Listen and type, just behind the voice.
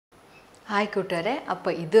ആയിക്കോട്ടെ.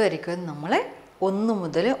 അപ്പോൾ ഇതുവരെയ്ക്കും നമ്മൾ 1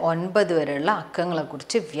 മുതൽ 9 വരെയുള്ള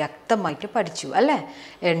അക്കങ്ങളെക്കുറിച്ച് വ്യക്തമായിട്ട് പഠിച്ചു അല്ലേ?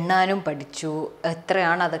 എണ്ണാനും പഠിച്ചു,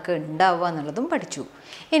 എത്രയാണ് അതൊക്കെ ഉണ്ടാവുക എന്നുള്ളതും പഠിച്ചു.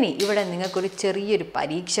 ഇനി ഇവിടെ നിങ്ങൾക്കൊരു ചെറിയൊരു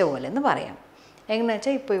പരീക്ഷ പോലെ എന്ന് പറയാം. എങ്ങനെയാണെന്ന്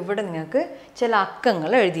വെച്ചാൽ ഇപ്പോൾ ഇവിടെ നിങ്ങൾക്ക് ചില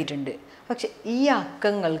അക്കങ്ങൾ എഴുതിയിട്ടുണ്ട്. പക്ഷെ ഈ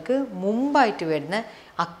അക്കങ്ങൾക്ക് മുമ്പായിട്ട് വരുന്ന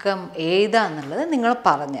അക്കം ഏതാന്നുള്ളത് നിങ്ങൾ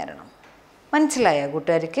പറഞ്ഞു തരണം. മനസ്സിലായോ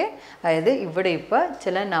കൂട്ടുകാർക്ക്? അതായത് ഇവിടെ ഇപ്പോൾ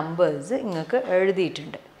ചില നമ്പേഴ്സ് നിങ്ങൾക്ക്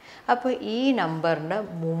എഴുതിയിട്ടുണ്ട്. അപ്പോൾ ഈ നമ്പറിൻ്റെ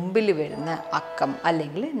മുമ്പിൽ വരുന്ന അക്കം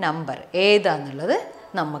അല്ലെങ്കിൽ നമ്പർ ഏതാന്നുള്ളത്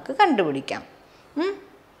നമുക്ക് കണ്ടുപിടിക്കാം.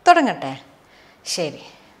 തുടങ്ങട്ടെ? ശരി.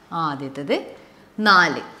 ആദ്യത്തേത്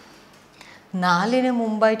 4. 4ന്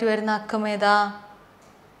മുമ്പായിട്ട് വരുന്ന അക്കം ഏതാ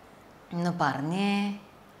എന്ന് പറഞ്ഞേ?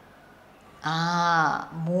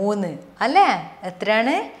 3 അല്ലേ?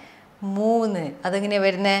 എത്രയാണ്? 3. അതെങ്ങനെയാണ്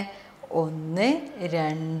വരുന്നത്? 1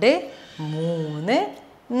 2 3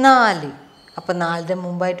 4. അപ്പോൾ 4ന്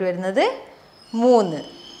മുമ്പായിട്ട് വരുന്നത് 3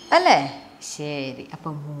 അല്ലേ? ശരി.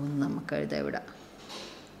 അപ്പം 3 നമുക്ക് എഴുതാം ഇവിടെ.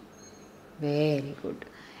 Very good.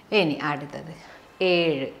 ഇനി അടുത്തത്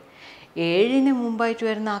 7. 7ന് മുമ്പായിട്ട്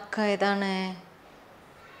വരുന്ന അക്കം ഏതാണ്?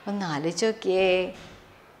 ഒന്ന് ആലോചിച്ച് നോക്കിയേ.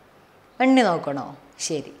 എണ്ണി നോക്കണോ?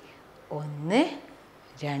 ശരി. 1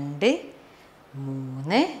 2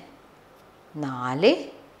 3 4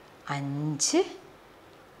 5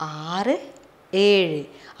 6 7.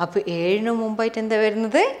 അപ്പോൾ 7ന് മുമ്പായിട്ട് എന്താ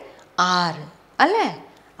വരുന്നത്? 6 അല്ലേ?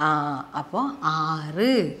 അപ്പോൾ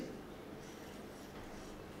 6.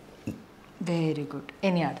 Very good.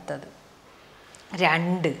 ഇനി അടുത്തത്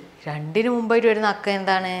 2. 2ന് മുമ്പായിട്ട് വരുന്ന അക്കം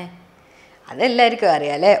എന്താണ്? അതെല്ലാവർക്കും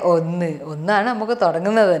അറിയാം അല്ലേ? 1. 1 നമുക്ക്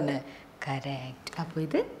തുടങ്ങുന്നത് തന്നെ. കറക്റ്റ്. അപ്പോൾ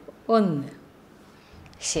ഇത് 1.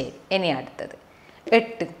 ശരി. ഇനി അടുത്തത്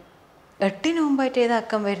 8. 8ന് മുമ്പായിട്ട് ഏത്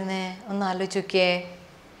അക്കം വരുന്നത്? ഒന്ന് ആലോചിച്ച് നോക്കിയേ.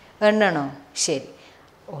 എണ്ണണോ? ശരി.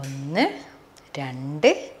 1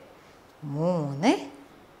 2 3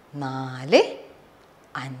 4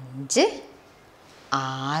 5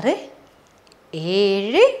 6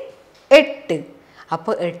 7 8.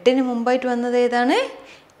 അപ്പോൾ 8ന് മുമ്പായിട്ട് വന്നത് ഏതാണ്?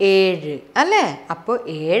 7 അല്ലേ? അപ്പോൾ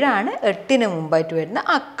 7 8ന് മുമ്പായിട്ട് വരുന്ന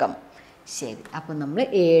അക്കം. ശരി. അപ്പോൾ നമ്മൾ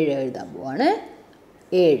 7 എഴുതാൻ പോവാണ്.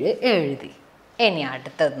 7 എഴുതി. ഇനി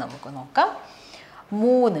അടുത്തത് നമുക്ക് നോക്കാം.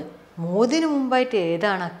 3. 3ന് മുമ്പായിട്ട്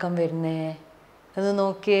ഏതാണ് അക്കം വരുന്നത്? അത്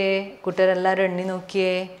നോക്കിയേ കൂട്ടുകാരെല്ലാവരും എണ്ണി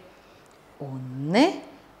നോക്കിയേ. 1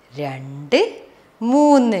 2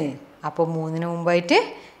 3. അപ്പോൾ 3ന് മുമ്പായിട്ട്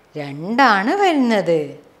 2 വരുന്നത്.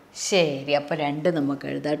 ശരി. അപ്പോൾ 2 നമുക്ക്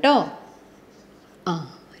എഴുതാം കേട്ടോ.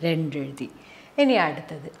 2 എഴുതി. ഇനി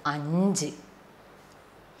അടുത്തത് 5.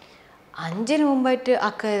 5ന് മുമ്പായിട്ട്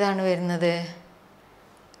അക്കം ഏതാണ് വരുന്നത്?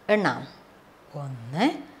 എണ്ണാം. 1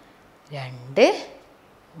 2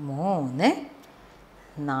 3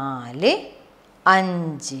 4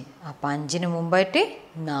 5. അപ്പോൾ 5ന് മുമ്പായിട്ട്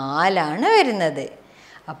 4 വരുന്നത്.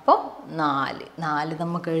 അപ്പോൾ 4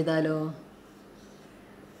 നമുക്ക് എഴുതാലോ.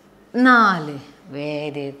 4.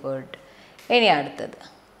 Very good. ഇനി അടുത്തത്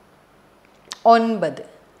 9.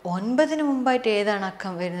 9ന് മുമ്പായിട്ട് ഏതാണ്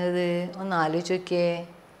അക്കം വരുന്നത്? ഒന്ന് ആലോചിച്ച് നോക്കിയേ.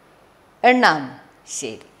 എണ്ണാം.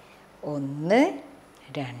 ശരി. 1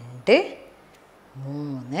 2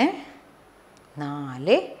 3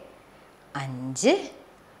 4 5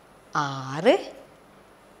 6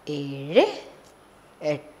 7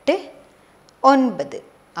 8 9.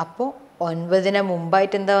 അപ്പോൾ 9ന്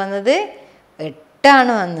മുമ്പായിട്ട് എന്താ വന്നത്?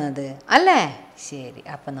 8 വന്നത് അല്ലേ? ശരി.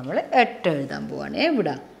 അപ്പം നമ്മൾ 8 എഴുതാൻ പോവാണ്.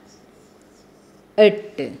 എവിടെ?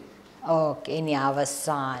 8. ഓക്കെ. ഇനി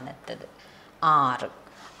അവസാനത്തത് 6.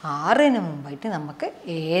 6ന് മുമ്പായിട്ട് നമുക്ക്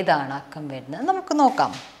ഏതാണ് അക്കം വരുന്നത് നമുക്ക്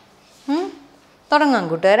നോക്കാം. തുടങ്ങാം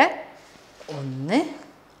കൂട്ടുകാരെ. 1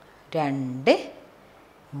 2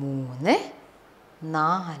 3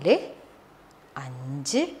 4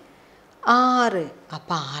 5 6.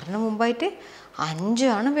 അപ്പോൾ 6ന് മുമ്പായിട്ട്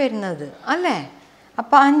 5 വരുന്നത് അല്ലേ?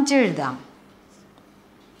 അപ്പോൾ 5 എഴുതാം.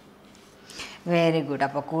 Very good.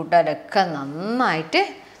 അപ്പോൾ കൂട്ടുകാരൊക്കെ നന്നായിട്ട്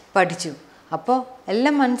പഠിച്ചു. അപ്പോൾ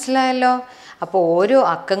എല്ലാം മനസ്സിലായല്ലോ. അപ്പോൾ ഓരോ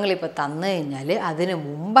അക്കങ്ങൾ ഇപ്പോൾ തന്നു കഴിഞ്ഞാൽ അതിന്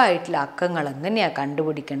മുമ്പായിട്ടുള്ള അക്കങ്ങൾ എങ്ങനെയാണ്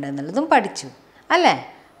കണ്ടുപിടിക്കേണ്ടതെന്നുള്ളതും പഠിച്ചു അല്ലേ?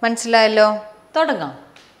 മനസ്സിലായല്ലോ. തുടങ്ങാം.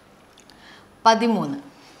 13.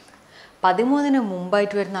 13ന്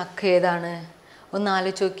മുമ്പായിട്ട് വരുന്ന അക്കം ഏതാണ്? ഒന്ന്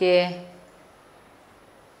ആലോചിച്ച് നോക്കിയേ.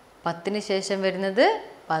 10ന് ശേഷം വരുന്നത്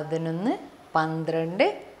 11 12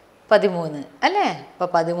 13 അല്ലേ? അപ്പോൾ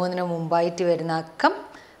 13ന് മുമ്പായിട്ട് വരുന്ന അക്കം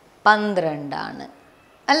 12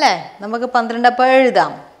 അല്ലേ? നമുക്ക് 12 അപ്പോൾ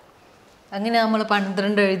എഴുതാം. അങ്ങനെ നമ്മൾ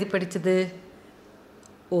 12 എഴുതി പഠിച്ചത്.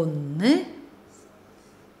 1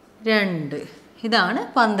 2. ഇതാണ്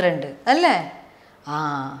 12 അല്ലേ?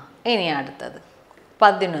 ഇനി അടുത്തത്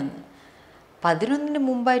 11. 11ന്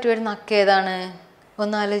മുമ്പായിട്ട് വരുന്ന അക്കം ഏതാണ്?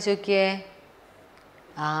 ഒന്ന് ആലോചിച്ച് നോക്കിയേ.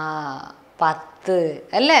 ആ 10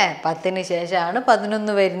 അല്ലേ? 10ന് ശേഷമാണ്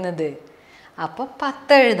 11 വരുന്നത്. അപ്പോൾ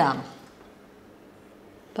 10 എഴുതാം.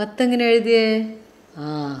 10 എങ്ങനെ എഴുതിയേ?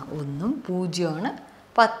 1ഉം 0മാണ്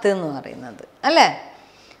 10 എന്ന് പറയുന്നത് അല്ലേ?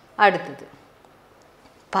 അടുത്തത്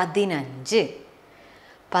 15.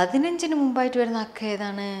 15ന് മുമ്പായിട്ട് വരുന്ന അക്കം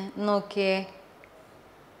ഏതാണ് നോക്കിയേ.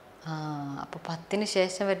 അപ്പോൾ 10ന്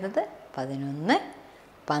ശേഷം വരുന്നത് 11,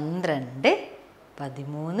 12,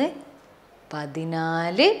 13, 14,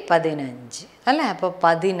 15 അല്ലേ? അപ്പോൾ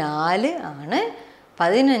 14 ആണ്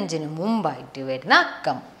 15ന് മുമ്പായിട്ട് വരുന്ന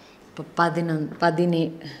അക്കം. അപ്പോൾ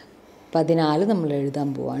 14 നമ്മൾ എഴുതാൻ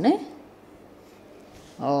പോവാണ്.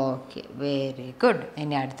 Okay, very good.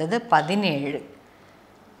 ഇനി അടുത്തത് 17.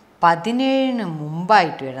 17ന്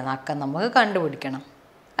മുമ്പായിട്ട് വരുന്ന അക്കം നമുക്ക് കണ്ടുപിടിക്കണം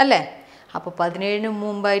അല്ലേ? അപ്പോൾ 17ന്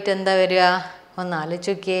മുമ്പായിട്ട് എന്താ വരിക? ഒന്ന്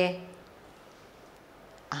ആലോചിച്ച് നോക്കിയേ.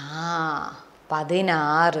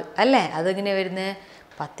 16 അല്ലേ? അതെങ്ങനെ വരുന്നത്?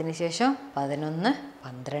 10ന് ശേഷം 11,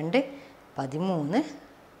 12, 13,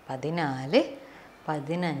 14,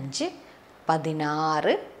 15,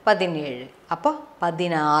 16, 17. അപ്പോൾ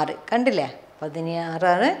 16 കണ്ടില്ലേ?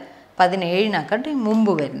 16ആണ് 17നാക്കട്ട്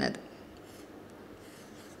മുമ്പ് വരുന്നത്.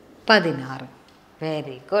 16.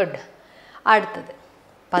 Very good. അടുത്തത്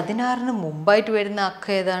 16ന് മുമ്പായിട്ട് വരുന്ന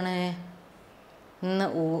അക്കം ഏതാണ്? ഒന്ന്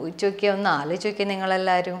ഊഹിച്ച് നോക്കിയാൽ, ഒന്ന് ആലോചിച്ച് നോക്കിയാൽ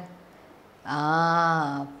നിങ്ങളെല്ലാവരും.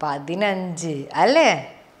 15 അല്ലേ?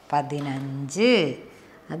 15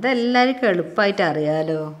 അതെല്ലാവർക്കും എളുപ്പമായിട്ട്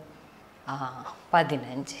അറിയാലോ.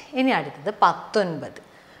 15. ഇനി അടുത്തത് 19.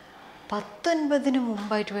 19ന്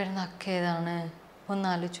മുമ്പായിട്ട് വരുന്ന അക്കം ഏതാണ്? ഒന്ന്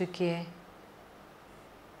ആലോചിച്ച് നോക്കിയേ.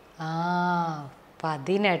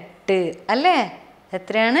 18 അല്ലേ?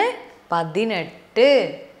 എത്രയാണ്? 18.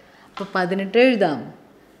 അപ്പോൾ 18 എഴുതാം.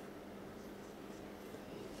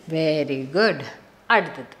 Very good.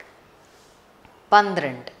 അടുത്തത്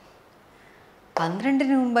 12.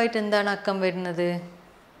 12ന് മുമ്പായിട്ട് എന്താണ് അക്കം വരുന്നത്?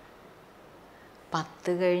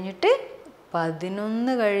 10 കഴിഞ്ഞിട്ട്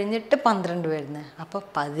 11 കഴിഞ്ഞിട്ട് 12 വരുന്നത്. അപ്പോൾ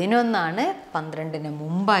 11ആണ് 12ന്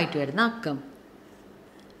മുമ്പായിട്ട് വരുന്ന അക്കം.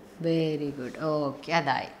 Very good. ഓക്കെ,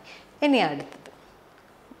 അതായി. ഇനി അടുത്തത്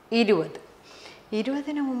 20.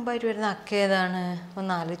 20ന് മുമ്പായിട്ട് വരുന്ന അക്കം ഏതാണ്?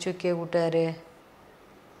 ഒന്ന് ആലോചിച്ച് നോക്കിയേ കൂട്ടുകാർ.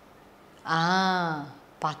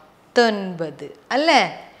 19 അല്ലേ?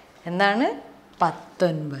 എന്താണ്?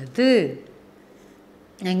 19.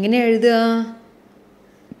 എങ്ങനെ എഴുതുക?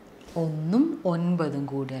 1ഉം 9ഉം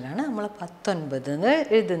കൂടിയാലാണ് നമ്മൾ 19 എന്ന്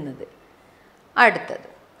എഴുതുന്നത്. അടുത്തത്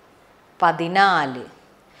 14.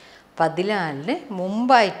 14ന്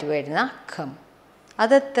മുമ്പായിട്ട് വരുന്ന അക്കം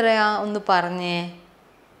അതെത്രയാ? ഒന്ന് പറഞ്ഞേ.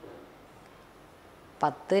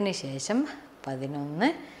 10ന് ശേഷം 11,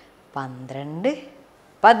 12,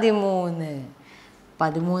 13.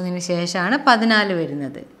 13ന് ശേഷമാണ് 14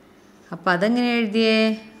 വരുന്നത്. അപ്പോൾ അതെങ്ങനെ എഴുതിയേ?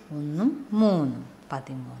 1ഉം 3ഉം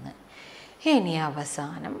 13. ഇനി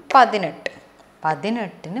അവസാനം 18.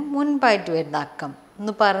 18ന് മുൻപായിട്ട് വരുന്ന അക്കം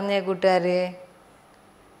ഒന്ന് പറഞ്ഞേ കൂട്ടുകാർ.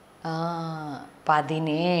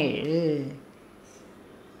 17.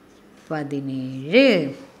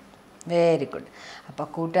 Very good. അപ്പോൾ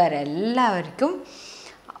കൂട്ടുകാരെല്ലാവർക്കും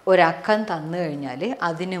ഒരക്കം തന്നു കഴിഞ്ഞാൽ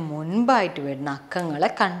അതിന് മുൻപായിട്ട് വരുന്ന അക്കങ്ങളെ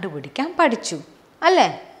കണ്ടുപിടിക്കാൻ പഠിച്ചു അല്ലേ?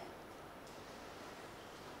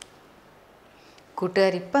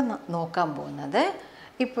 കൂട്ടുകാരിപ്പം നോക്കാൻ പോകുന്നത്,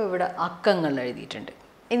 ഇപ്പോൾ ഇവിടെ അക്കങ്ങൾ എഴുതിയിട്ടുണ്ട്.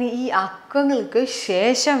 ഇനി ഈ അക്കങ്ങൾക്ക്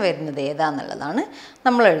ശേഷം വരുന്നത് ഏതാന്നുള്ളതാണ്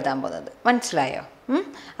നമ്മൾ എഴുതാൻ പോകുന്നത്. മനസ്സിലായോ?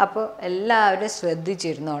 അപ്പോൾ എല്ലാവരും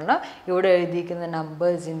ശ്രദ്ധിച്ചിരുന്നോളാം. ഇവിടെ എഴുതിയിരിക്കുന്ന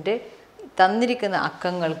നമ്പേഴ്സിൻ്റെ തന്നിരിക്കുന്ന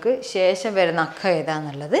അക്കങ്ങൾക്ക് ശേഷം വരുന്ന അക്കം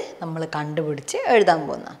ഏതാന്നുള്ളത് നമ്മൾ കണ്ടുപിടിച്ച് എഴുതാൻ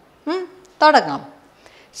പോകുന്ന. തുടങ്ങാം.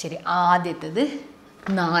 ശരി, ആദ്യത്തേത്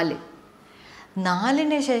 4.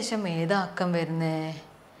 4ന് ശേഷം ഏതാ അക്കം വരുന്നത്?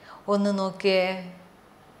 ഒന്ന് നോക്കിയേ,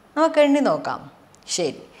 നമുക്ക് എണ്ണി നോക്കാം.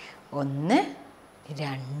 ശരി, 1,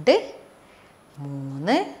 2,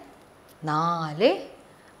 3, 4,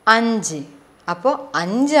 5. അപ്പോൾ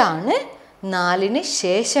 5ആണ് 4ന്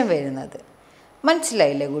ശേഷം വരുന്നത്.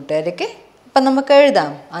 മനസ്സിലായില്ലേ കൂട്ടുകാർക്ക്? അപ്പം നമുക്ക്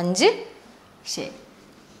എഴുതാം 5. ശരി,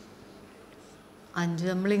 5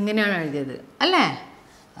 നമ്മൾ ഇങ്ങനെയാണ് എഴുതിയത് അല്ലേ?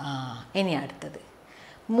 ഇനി അടുത്തത്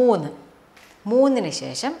 3. 3ന്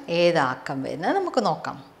ശേഷം ഏതാക്കം വരുന്നത് നമുക്ക്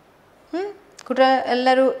നോക്കാം. കൂട്ടുകാർ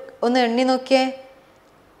എല്ലാവരും ഒന്ന് എണ്ണി നോക്കിയേ.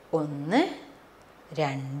 1,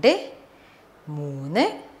 2, 3,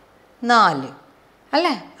 4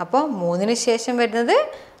 അല്ലേ? അപ്പോൾ 3ന് ശേഷം വരുന്നത്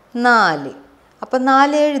 4. അപ്പോൾ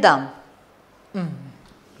 4 എഴുതാം.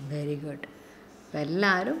 Very good. അപ്പോൾ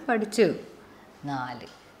എല്ലാവരും പഠിച്ചു 4.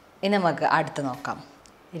 ഇനി നമുക്ക് അടുത്ത് നോക്കാം.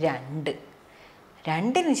 2.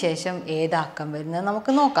 2ന് ശേഷം ഏതാക്കം വരുന്നത്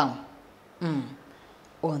നമുക്ക് നോക്കാം.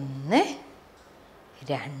 1,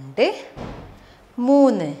 2,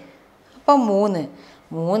 3. അപ്പോൾ 3.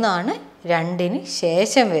 3 2-ന്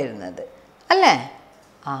ശേഷം വരുന്നത് അല്ലേ?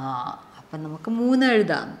 അപ്പം നമുക്ക് 3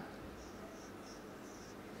 എഴുതാം.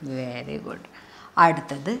 Very good.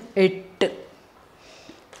 അടുത്തത് 8.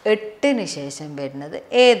 8-ന് ശേഷം വരുന്നത്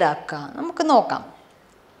ഏതാക്കാം നമുക്ക് നോക്കാം.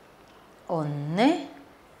 1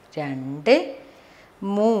 2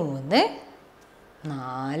 3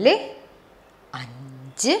 4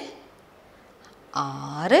 5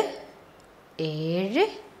 6 7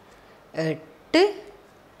 8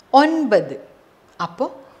 9. അപ്പോൾ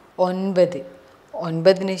 9.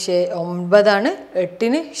 9-ന് 9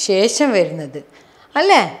 8-ന് ശേഷം വരുന്നത്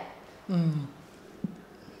അല്ലേ?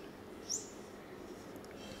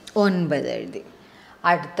 9 എഴുതി.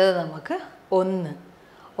 അടുത്തത് നമുക്ക് 1.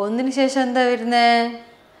 1-ന് ശേഷം എന്താ വരുന്നത്?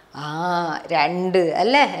 2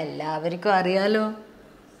 അല്ലേ? എല്ലാവർക്കും അറിയാലോ.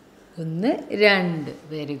 1 2.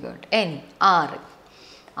 Very good. ഇനി 6.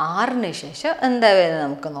 6-ന് ശേഷം എന്താ വരുന്നത്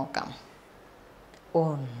നമുക്ക് നോക്കാം.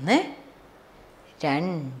 1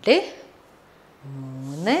 2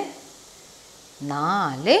 3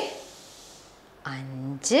 4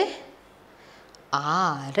 5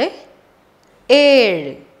 6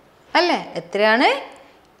 7 അല്ലേ? എത്രയാണ്?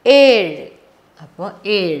 7. അപ്പോൾ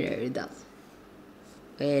 7 എഴുതാം.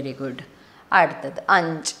 Very good. അടുത്തത്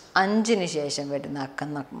 5. 5-ന് ശേഷം വരുന്ന അക്കം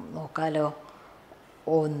നോക്കാലോ.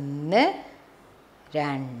 1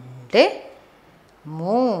 2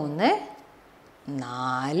 3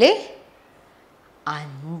 4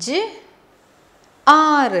 5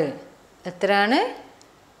 6. എത്രയാണ്?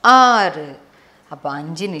 6. അപ്പോൾ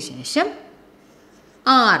 5-ന് ശേഷം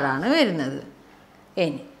 6 വരുന്നത്.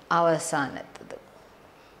 ഇനി അവസാനത്തത്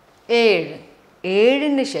 7.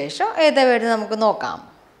 7-ന് ശേഷം ഏതാ വരുന്നത് നമുക്ക് നോക്കാം.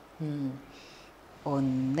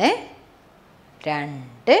 1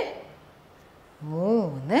 2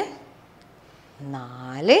 3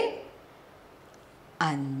 4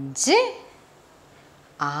 5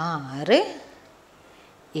 6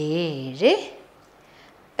 7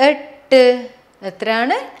 8.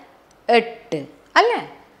 എത്രയാണ്? 8 അല്ലേ?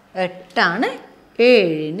 8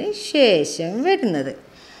 7-ന് ശേഷം വരുന്നത്.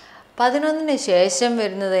 11-ന് ശേഷം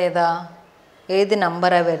വരുന്നത് ഏതാ? ഏത്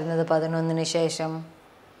നമ്പറാണ് വരുന്നത് 11-ന് ശേഷം?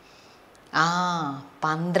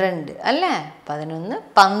 12 അല്ലേ? 11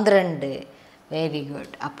 12. Very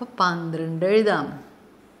good. അപ്പോൾ 12 എഴുതാം.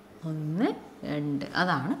 1 2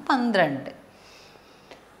 അതാണ് 12.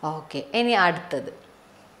 ഓക്കെ. ഇനി അടുത്തത്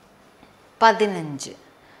 15.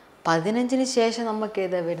 15-ന് ശേഷം നമുക്ക്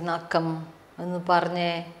ഏതാ വരുന്ന അക്കം ഒന്ന്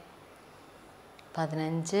പറഞ്ഞേ.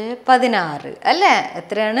 15 16 അല്ലേ?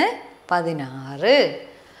 എത്രയാണ്? 16.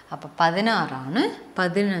 അപ്പോൾ 16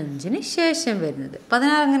 15-ന് ശേഷം വരുന്നത്.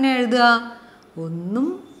 16 എങ്ങനെ എഴുതുക? 1ഉം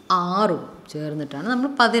 6ഉം ചേർന്നിട്ടാണ് നമ്മൾ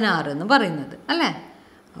 16 എന്ന് പറയുന്നത് അല്ലേ?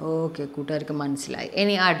 ഓക്കെ, കൂട്ടുകാർക്ക് മനസ്സിലായി.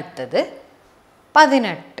 ഇനി അടുത്തത്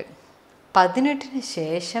 18. 18-ന്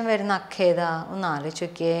ശേഷം വരുന്ന അക്കം ഏതാ? ഒന്ന് ആലോചിച്ച്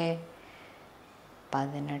നോക്കിയേ.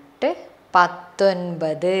 18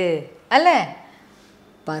 19 അല്ലേ?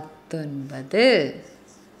 19.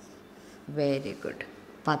 Very good.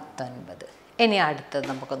 19. ഇനി അടുത്തത്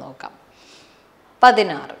നമുക്ക് നോക്കാം.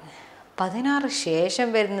 16. 16 ശേഷം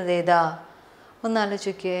വരുന്നത് ഏതാ? ഒന്ന്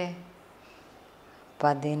ആലോചിച്ച് നോക്കിയേ.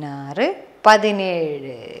 16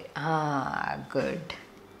 17. ഗുഡ്.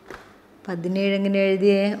 17 എങ്ങനെ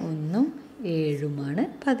എഴുതിയേ? 1ഉം 7ഉമാണ്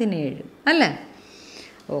 17 അല്ലേ?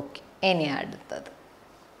 ഓക്കെ. ഇനി അടുത്തത്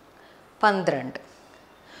 12.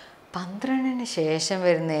 12-ന് ശേഷം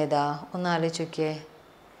വരുന്ന ഏതാ? ഒന്ന് ആലോചിച്ച് നോക്കിയേ.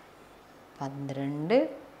 12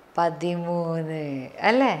 13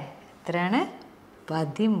 അല്ലേ? എത്രയാണ്?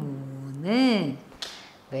 13.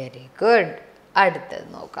 Very good. അടുത്തത്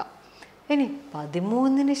നോക്കാം. ഇനി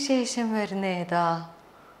 13-ന് ശേഷം വരുന്ന ഏതാ?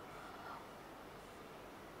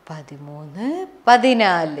 13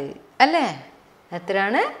 14 അല്ലേ?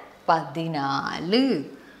 എത്രയാണ്? 14.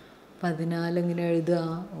 14 എങ്ങനെ എഴുതുക?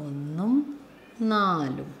 1ഉം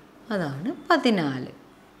 4ഉം അതാണ് 14.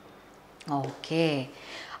 ഓക്കെ.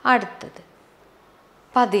 അടുത്തത്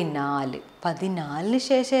 14. 14-ന്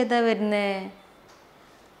ശേഷം ഏതാ വരുന്നത്?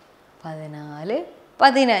 14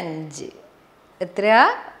 15. എത്രയാ?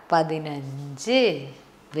 15.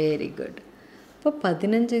 Very good. അപ്പോൾ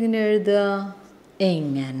 15 എങ്ങനെ എഴുതുക?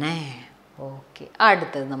 എങ്ങനെ? ഓക്കെ.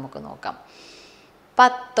 അടുത്തത് നമുക്ക് നോക്കാം.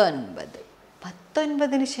 19.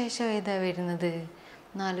 19-ന് ശേഷം ഏതാ വരുന്നത്?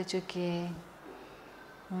 ആലോചിച്ച് നോക്കിയേ.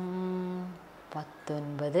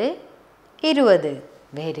 19 20.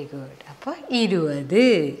 Very good. അപ്പോൾ 20.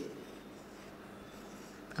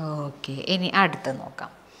 ഓക്കെ. ഇനി അടുത്ത്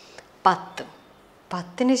നോക്കാം. 10.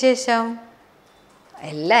 10-ന് ശേഷം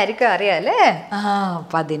എല്ലാവർക്കും അറിയാം അല്ലേ?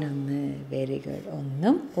 11. Very good.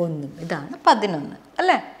 1ഉം 1ഉം ഇതാണ് 11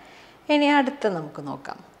 അല്ലേ? ഇനി അടുത്ത നമുക്ക്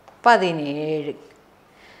നോക്കാം. 17.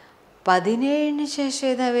 17 ശേഷം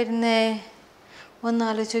ഏതാ വരുന്നേ?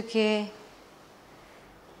 ഒന്നാലോചിച്ച് നോക്കിയേ.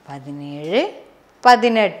 17,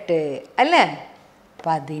 18 അല്ലേ?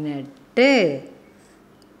 18,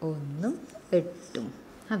 1, 8.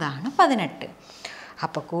 അതാണ് 18.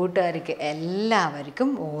 അപ്പോൾ കൂട്ടുകാർക്ക് എല്ലാവർക്കും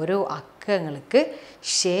ഓരോ അക്കങ്ങൾക്ക്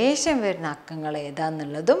ശേഷം വരുന്ന അക്കങ്ങൾ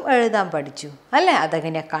ഏതാന്നുള്ളതും എഴുതാൻ പഠിച്ചു അല്ലേ?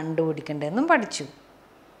 അതെങ്ങനെയാണ് കണ്ടുപിടിക്കേണ്ടതെന്നും പഠിച്ചു.